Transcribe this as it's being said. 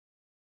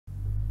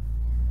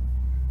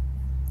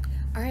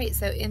All right,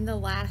 so in the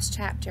last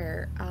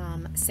chapter,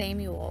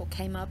 Samuel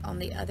came up on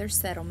the other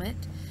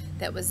settlement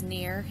that was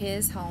near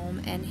his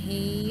home, and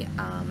he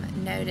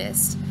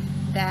noticed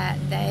that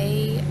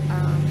they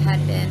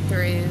had been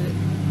through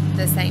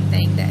the same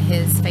thing that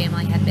his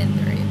family had been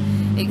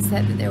through,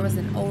 except that there was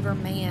an older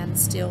man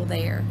still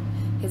there.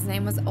 His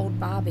name was Old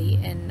Bobby,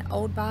 and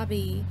Old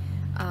Bobby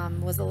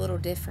was a little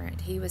different.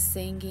 He was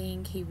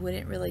singing, he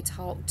wouldn't really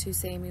talk to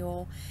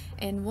Samuel,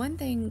 and one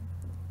thing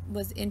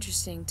was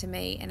interesting to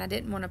me, and I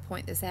didn't want to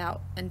point this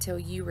out until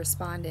you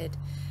responded.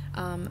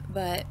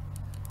 But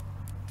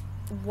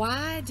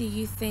why do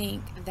you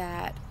think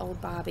that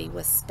old Bobby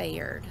was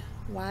spared?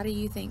 Why do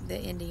you think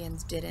the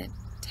Indians didn't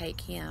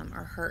take him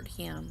or hurt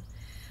him?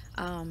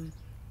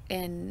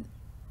 And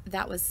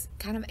that was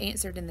kind of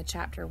answered in the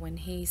chapter when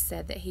he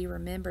said that he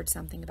remembered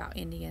something about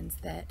Indians,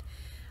 that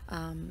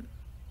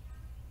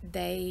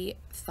they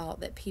thought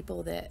that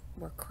people that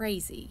were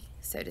crazy,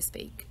 so to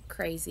speak,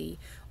 crazy,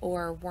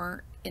 or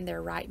weren't in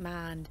their right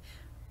mind,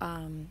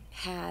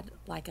 had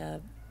like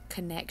a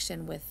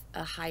connection with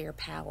a higher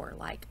power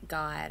like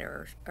God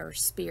or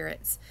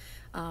spirits,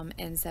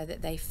 and so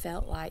that they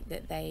felt like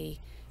that they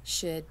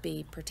should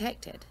be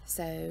protected.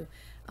 So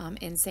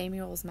in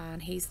Samuel's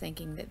mind, he's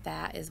thinking that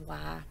that is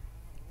why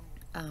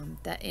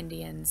the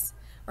Indians,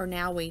 or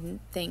now we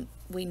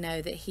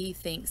know that he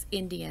thinks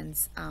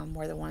Indians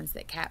were the ones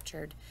that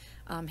captured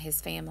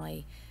his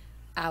family.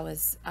 I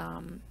was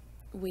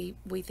we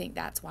think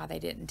that's why they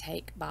didn't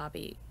take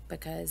Bobby,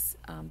 because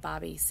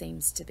Bobby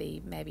seems to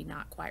be maybe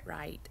not quite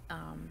right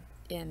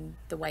in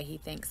the way he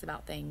thinks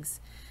about things.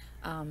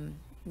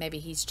 Maybe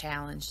he's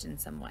challenged in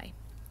some way.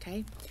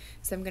 Okay,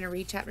 so I'm going to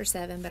read chapter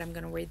 7, but I'm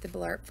going to read the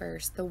blurb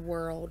first. The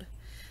world.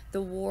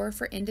 The war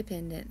for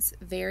independence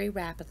very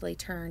rapidly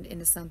turned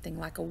into something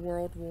like a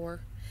world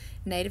war.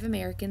 Native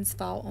Americans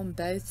fought on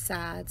both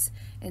sides,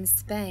 and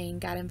Spain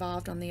got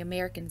involved on the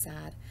American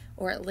side,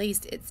 or at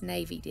least its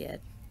navy did.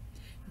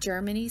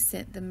 Germany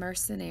sent the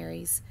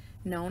mercenaries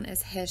known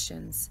as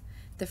Hessians.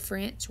 The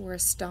French were a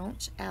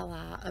staunch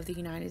ally of the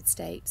United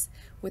States,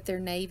 with their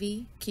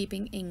navy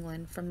keeping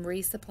England from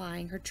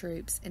resupplying her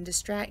troops and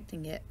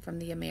distracting it from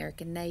the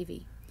American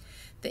navy.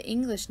 The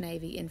English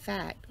navy, in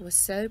fact, was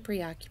so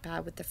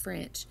preoccupied with the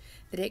French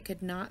that it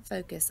could not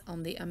focus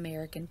on the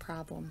American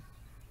problem.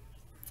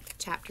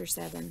 Chapter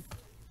 7.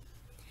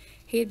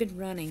 He had been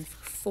running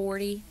for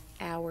 40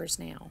 hours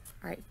now.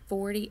 All right,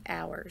 40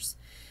 hours.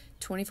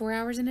 24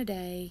 hours in a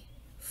day,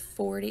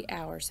 40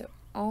 hours. So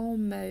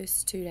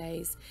almost 2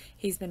 days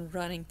he's been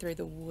running through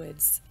the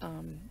woods,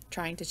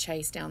 trying to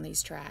chase down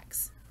these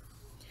tracks.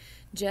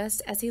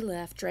 Just as he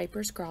left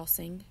Draper's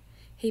Crossing,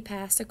 he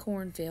passed a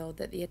cornfield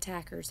that the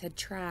attackers had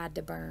tried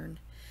to burn.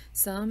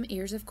 Some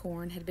ears of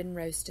corn had been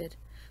roasted.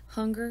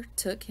 Hunger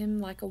took him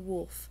like a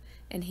wolf,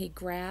 and he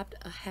grabbed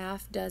a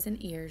half-dozen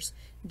ears,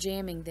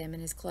 jamming them in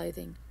his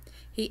clothing.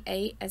 He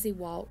ate as he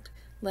walked,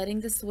 letting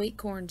the sweet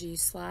corn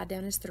juice slide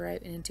down his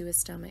throat and into his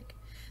stomach.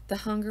 The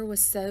hunger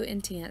was so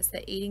intense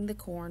that eating the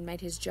corn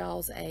made his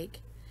jaws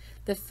ache.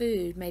 The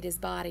food made his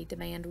body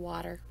demand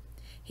water.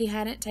 He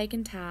hadn't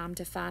taken time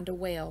to find a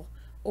well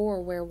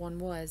or where one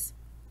was.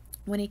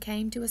 When he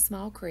came to a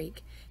small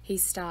creek, he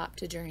stopped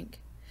to drink.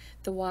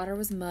 The water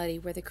was muddy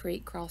where the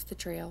creek crossed the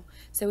trail,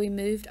 so he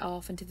moved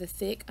off into the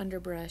thick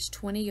underbrush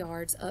 20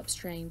 yards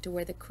upstream to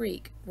where the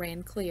creek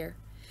ran clear.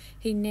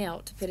 He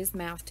knelt to put his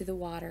mouth to the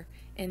water,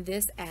 and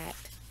this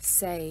act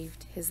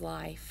saved his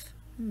life.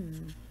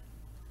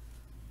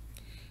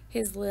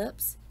 His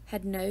lips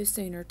had no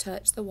sooner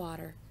touched the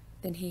water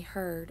than he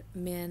heard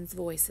men's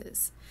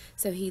voices.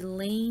 So he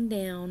leaned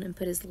down and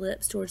put his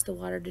lips towards the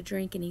water to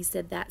drink, and he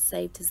said that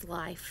saved his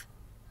life.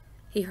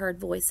 He heard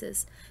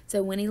voices.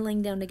 So when he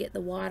leaned down to get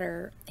the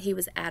water, he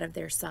was out of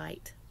their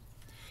sight.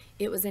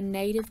 It was a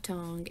native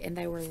tongue, and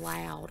they were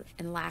loud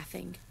and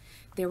laughing.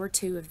 There were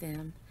two of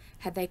them.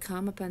 Had they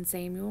come upon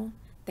Samuel,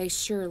 they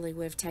surely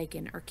would have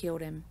taken or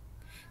killed him.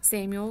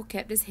 Samuel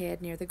kept his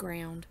head near the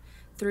ground.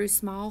 Through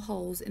small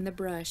holes in the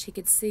brush, he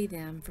could see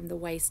them from the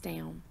waist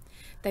down.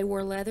 They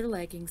wore leather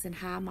leggings and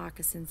high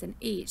moccasins, and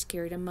each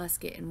carried a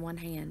musket in one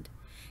hand.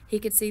 He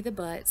could see the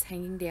butts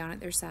hanging down at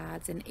their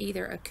sides, and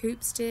either a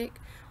coop stick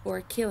or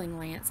a killing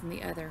lance in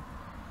the other.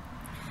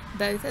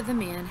 Both of the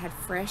men had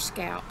fresh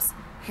scalps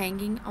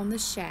hanging on the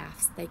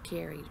shafts they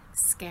carried.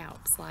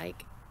 Scalps,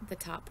 like the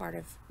top part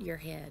of your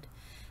head.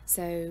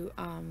 So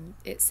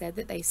it said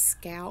that they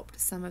scalped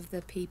some of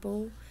the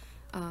people.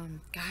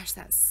 Gosh,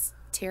 that's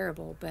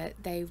terrible, but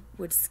they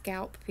would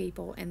scalp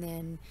people and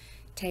then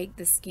take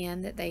the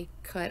skin that they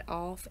cut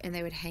off, and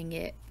they would hang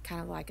it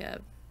kind of like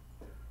a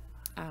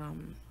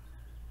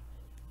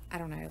I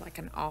don't know, like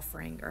an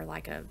offering, or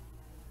like a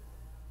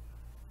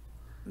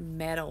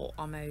medal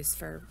almost,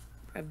 for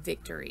a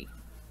victory,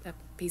 a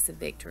piece of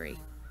victory.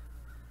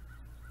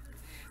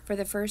 For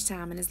the first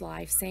time in his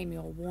life,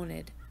 Samuel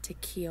wanted to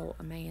kill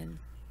a man.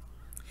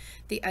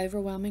 The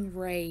overwhelming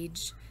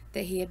rage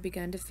that he had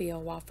begun to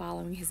feel while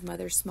following his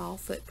mother's small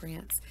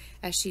footprints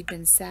as she'd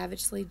been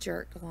savagely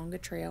jerked along a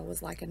trail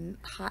was like a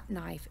hot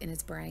knife in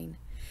his brain.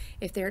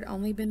 If there had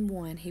only been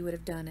one, he would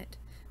have done it.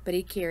 but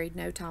he carried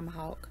no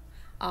tomahawk.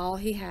 All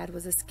he had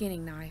was a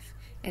skinning knife,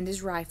 and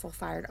his rifle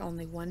fired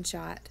only one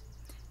shot.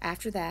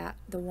 After that,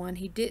 the one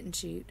he didn't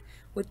shoot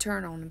would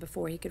turn on him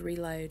before he could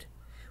reload.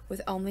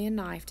 With only a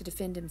knife to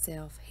defend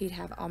himself, he'd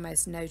have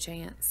almost no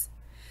chance.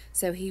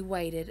 So he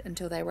waited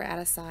until they were out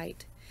of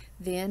sight.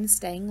 Then,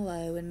 staying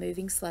low and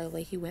moving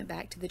slowly, he went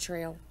back to the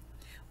trail.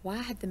 Why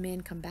had the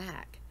men come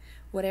back?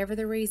 Whatever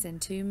the reason,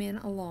 2 men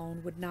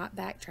alone would not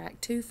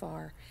backtrack too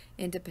far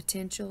into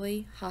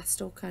potentially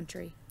hostile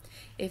country.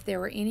 If there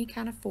were any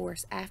kind of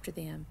force after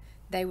them,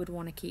 they would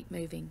want to keep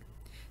moving.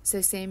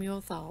 So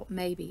Samuel thought,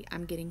 maybe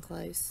I'm getting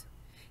close.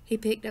 He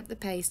picked up the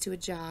pace to a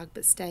jog,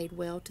 but stayed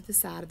well to the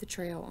side of the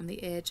trail on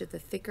the edge of the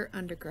thicker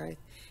undergrowth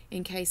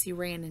in case he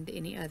ran into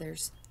any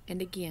others.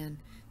 And again,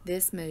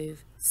 this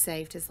move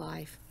saved his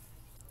life.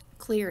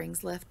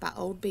 Clearings left by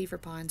old beaver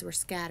ponds were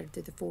scattered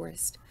through the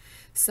forest.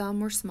 Some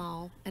were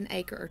small, an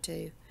acre or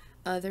two.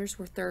 Others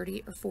were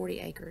 30 or 40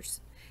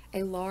 acres.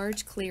 A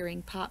large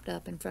clearing popped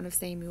up in front of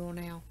Samuel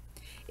now.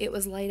 It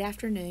was late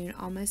afternoon,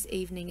 almost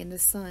evening, and the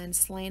sun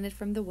slanted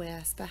from the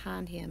west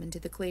behind him into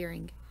the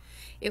clearing.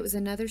 It was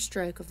another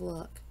stroke of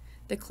luck.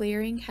 The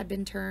clearing had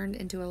been turned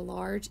into a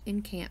large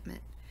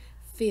encampment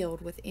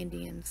filled with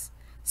Indians,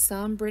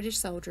 some British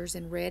soldiers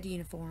in red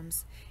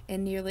uniforms,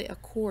 and nearly a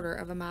quarter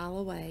of a mile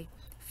away,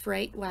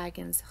 freight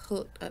wagons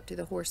hooked up to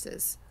the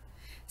horses.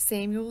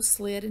 Samuel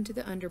slid into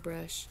the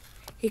underbrush.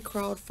 He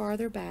crawled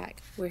farther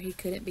back where he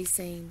couldn't be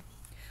seen.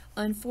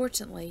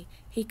 Unfortunately,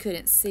 he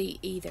couldn't see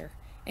either,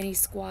 and he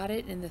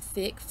squatted in the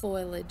thick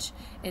foliage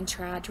and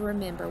tried to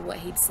remember what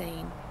he'd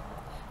seen.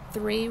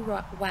 3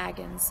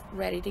 wagons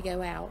ready to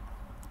go out.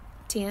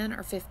 10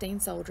 or 15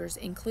 soldiers,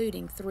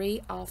 including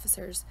 3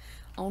 officers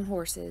on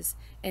horses,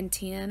 and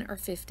 10 or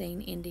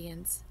 15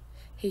 Indians.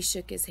 He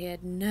shook his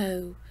head.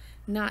 No,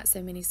 not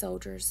so many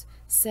soldiers.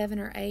 7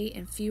 or 8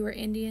 and fewer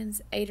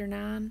Indians, 8 or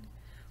 9.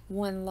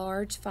 One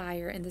large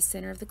fire in the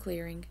center of the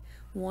clearing,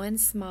 one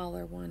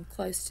smaller one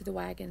close to the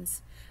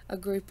wagons. A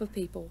group of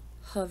people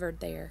hovered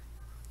there.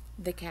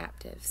 The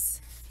captives.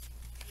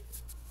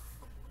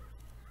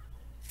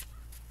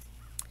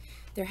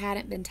 There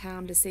hadn't been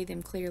time to see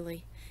them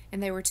clearly,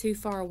 and they were too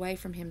far away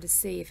from him to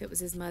see if it was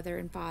his mother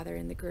and father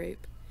in the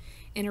group.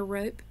 In a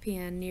rope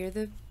pen near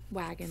the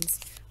wagons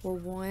were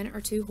 1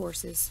 or 2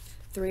 horses,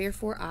 3 or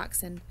 4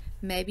 oxen,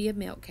 maybe a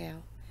milk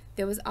cow.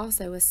 There was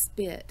also a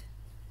spit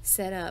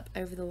set up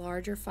over the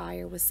larger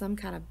fire with some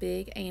kind of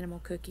big animal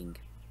cooking,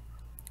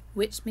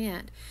 which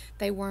meant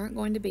they weren't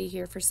going to be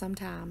here for some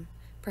time,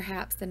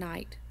 perhaps the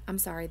night.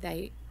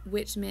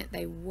 Which meant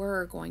they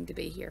were going to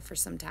be here for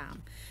some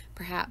time,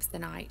 perhaps the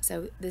night.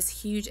 So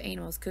this huge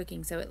animal is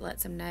cooking, so it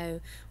lets them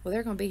know, well,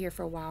 they're going to be here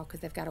for a while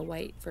because they've got to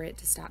wait for it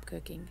to stop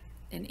cooking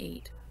and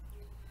eat.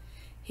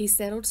 He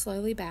settled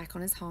slowly back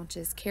on his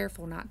haunches,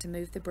 careful not to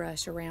move the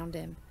brush around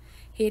him.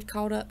 He had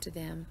called up to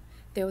them.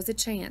 There was a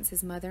chance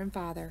his mother and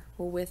father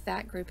were with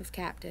that group of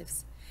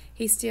captives.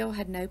 He still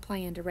had no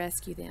plan to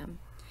rescue them.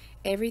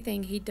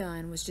 Everything he'd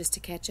done was just to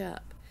catch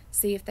up,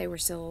 see if they were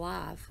still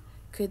alive.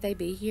 Could they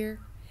be here?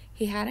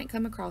 He hadn't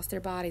come across their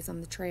bodies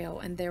on the trail,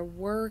 and there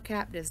were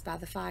captives by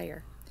the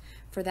fire.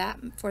 For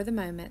the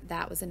moment,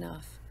 that was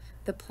enough.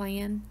 The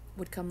plan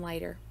would come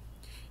later.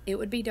 It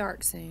would be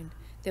dark soon.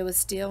 There was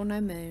still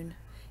no moon.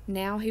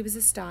 Now he was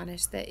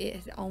astonished that it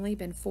had only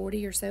been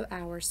 40 or so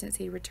hours since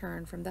he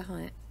returned from the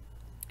hunt.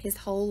 His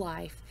whole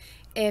life,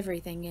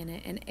 everything in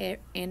it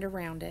and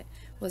around it,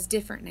 was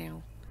different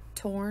now,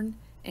 torn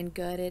and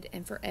gutted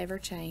and forever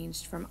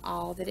changed from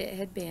all that it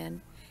had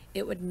been.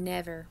 It would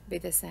never be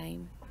the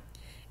same.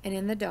 And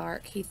in the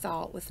dark, he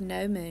thought, with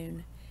no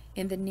moon,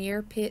 in the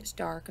near pitch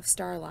dark of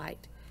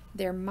starlight,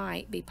 there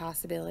might be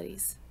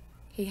possibilities.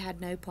 He had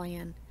no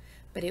plan,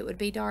 but it would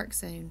be dark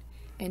soon,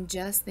 and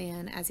just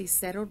then, as he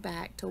settled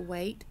back to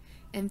wait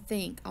and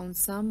think on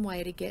some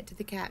way to get to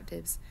the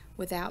captives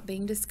without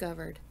being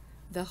discovered,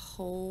 the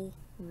whole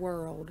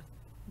world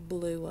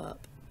blew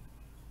up.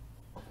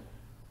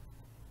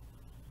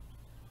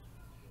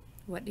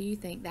 What do you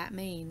think that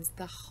means?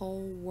 The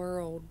whole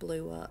world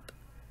blew up.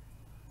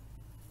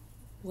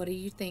 What do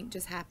you think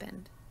just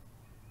happened?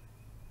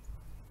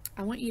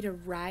 I want you to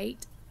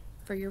write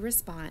for your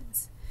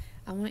response.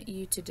 I want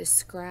you to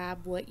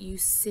describe what you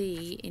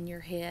see in your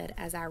head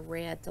as I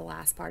read the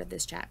last part of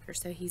this chapter.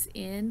 So he's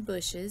in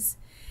bushes,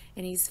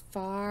 and he's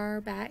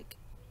far back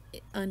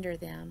under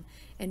them.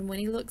 And when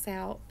he looks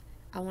out,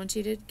 I want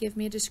you to give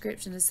me a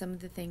description of some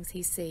of the things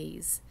he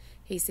sees.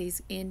 He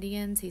sees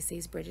Indians. He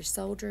sees British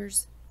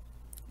soldiers.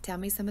 Tell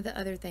me some of the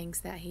other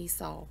things that he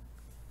saw.